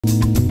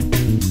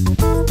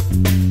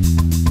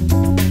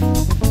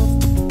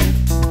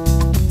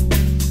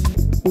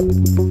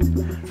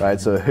Right,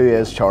 so who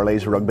is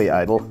Charlie's rugby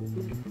idol?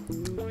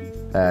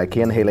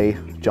 Cian Healy,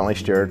 Johnny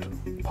Stewart,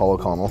 Paul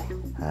O'Connell.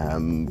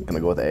 I'm gonna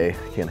go with A,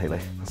 Cian Healy.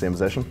 Same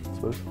position, I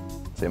suppose.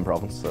 Same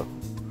province, so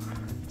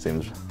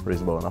seems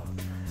reasonable enough.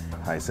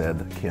 I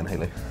said Cian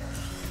Healy.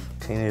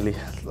 Cian Healy,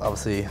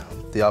 obviously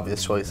the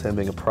obvious choice, him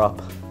being a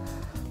prop.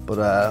 But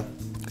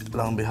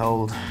lo and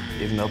behold,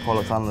 even though Paul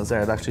O'Connell is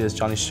there, it actually is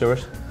Johnny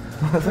Stewart.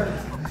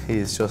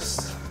 He's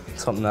just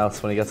something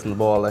else when he gets on the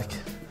ball. Like,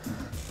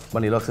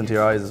 when he looks into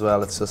your eyes as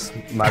well, it's just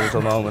a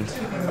magical moment.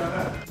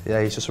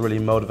 Yeah, he's just a really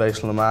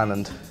motivational man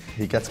and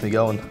he gets me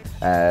going.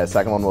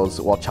 Second one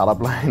was, what chat-up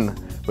line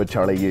would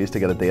Charlie use to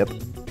get a date?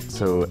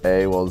 So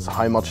A was,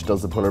 how much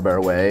does the polar bear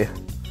weigh?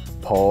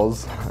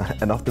 Pause,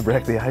 enough to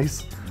break the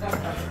ice.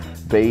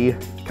 B,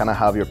 can I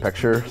have your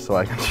picture so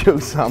I can show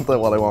Santa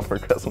what I want for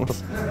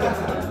Christmas?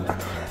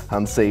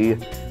 And C,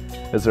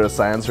 is there a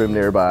science room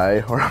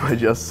nearby, or am I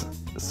just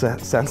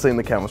sensing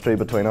the chemistry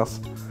between us?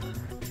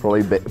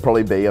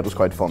 Probably B, it was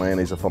quite funny and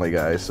he's a funny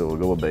guy, so we'll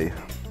go with B.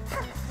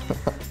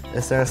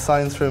 Is there a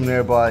science room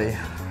nearby,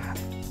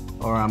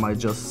 or am I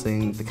just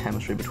seeing the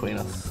chemistry between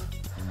us?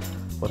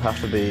 Would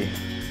have to be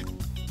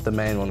the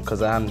main one,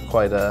 because I am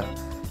quite an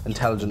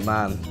intelligent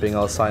man, being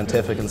all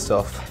scientific and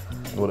stuff.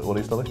 What do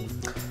you study?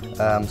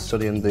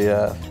 Studying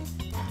the,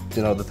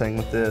 you know, the thing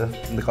with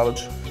in the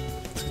college.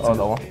 Oh,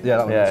 that one? Yeah,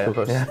 that one. Yeah, School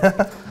course.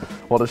 Yeah.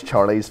 What is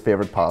Charlie's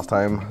favourite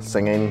pastime?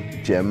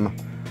 Singing, gym,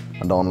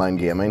 and online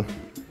gaming.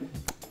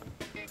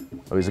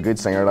 Oh, he's a good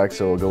singer, like,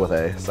 so we'll go with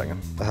A, singing.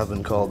 I have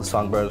been called the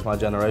songbird of my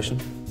generation.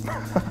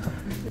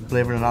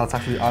 Believe it or not, it's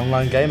actually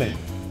online gaming.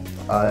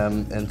 I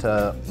am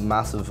into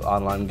massive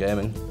online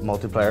gaming,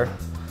 multiplayer.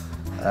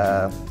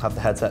 Have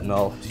the headset and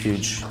all.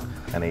 Huge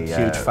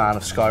fan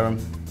of Skyrim.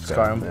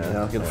 Yeah, you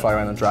know, get to fly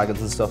around on dragons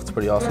and stuff. It's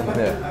pretty awesome.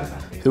 Yeah.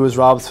 Who was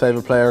Rob's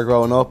favourite player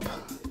growing up?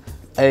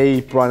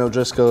 A, Brian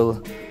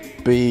O'Driscoll,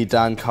 B,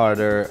 Dan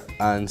Carter,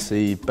 and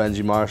C,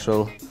 Benji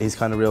Marshall. He's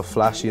kind of real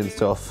flashy and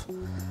stuff.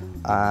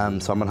 So I'm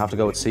gonna have to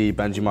go with C,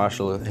 Benji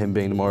Marshall, him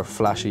being the more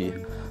flashy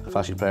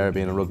player,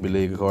 being a rugby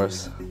league, of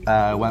course.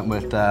 I went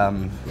with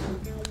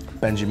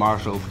Benji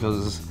Marshall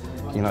because,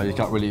 you know, you've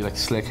got really like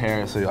slick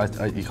hair, so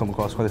you come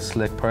across quite a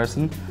slick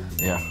person.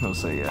 Yeah, I'll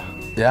say yeah.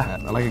 Yeah?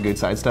 I like a good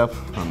sidestep,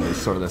 and he's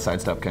sort of the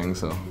sidestep king,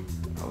 so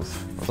that was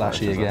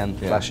Flashy again,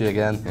 yeah. flashy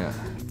again. Yeah.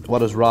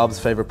 What is Rob's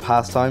favourite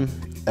pastime?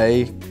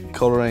 A,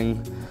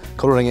 colouring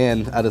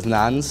in at his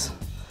nan's.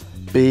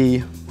 B,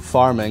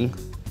 farming.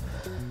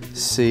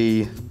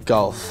 C,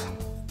 golf.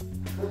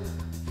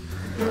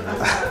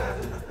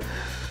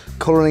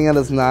 Colouring at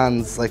his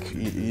nan's, like,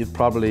 you'd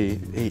probably,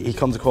 he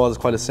comes across as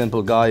quite a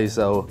simple guy,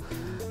 so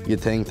you'd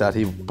think that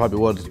he probably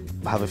would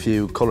have a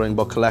few colouring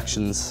book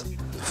collections.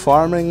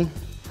 Farming,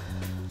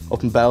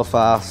 up in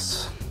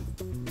Belfast,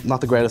 not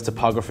the greatest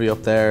topography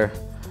up there,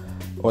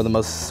 or the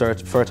most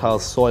fertile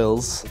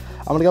soils.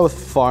 I'm gonna go with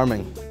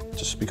farming,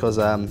 just because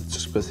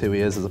who he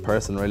is as a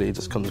person. Really, he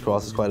just comes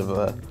across as quite of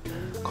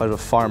a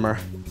farmer.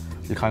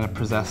 You kind of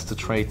possess the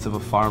traits of a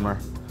farmer,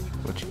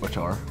 Which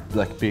are?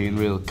 like being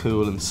real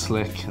cool and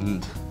slick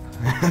and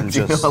Do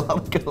you just know a lot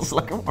of girls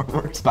like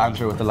farmers?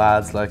 banter with the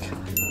lads. Like,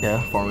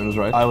 Yeah, farming was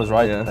right. I was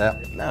right. Yeah.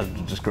 No,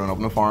 just growing up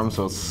in a farm,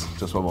 so it's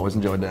just what I've always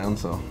enjoyed doing,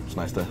 so it's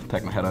nice to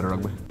take my head out of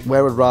rugby.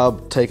 Where would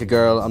Rob take a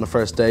girl on a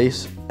first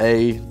date?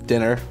 A,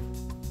 dinner.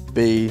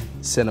 B,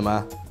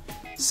 cinema.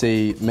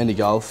 C, mini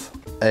golf.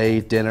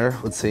 A, dinner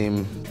would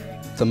seem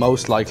the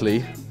most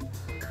likely,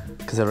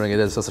 considering it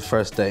is just a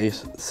first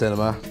date.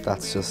 Cinema,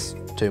 that's just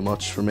too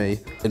much for me.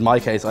 In my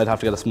case, I'd have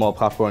to get a small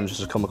popcorn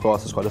just to come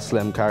across as quite a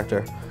slim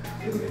character.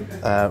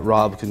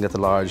 Rob can get the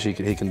large, he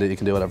can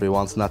do whatever he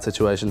wants in that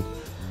situation.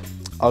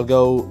 I'll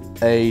go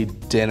A,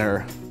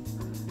 dinner,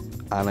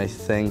 and I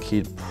think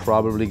he'd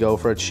probably go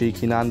for a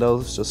cheeky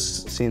Nando's,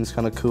 just seems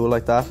kind of cool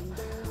like that.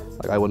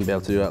 Like, I wouldn't be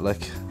able to do that,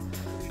 like,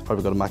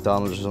 probably go to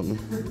McDonald's or something.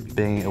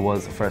 Being it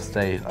was the first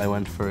date, I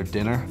went for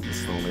dinner.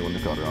 It's the only one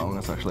that got it wrong,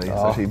 it's actually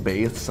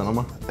B, it's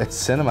cinema. It's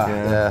cinema,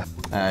 yeah.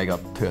 I got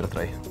 2 out of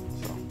 3,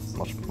 so it's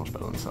much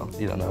better than so.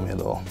 You don't know me at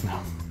all.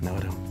 No, I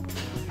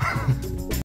don't.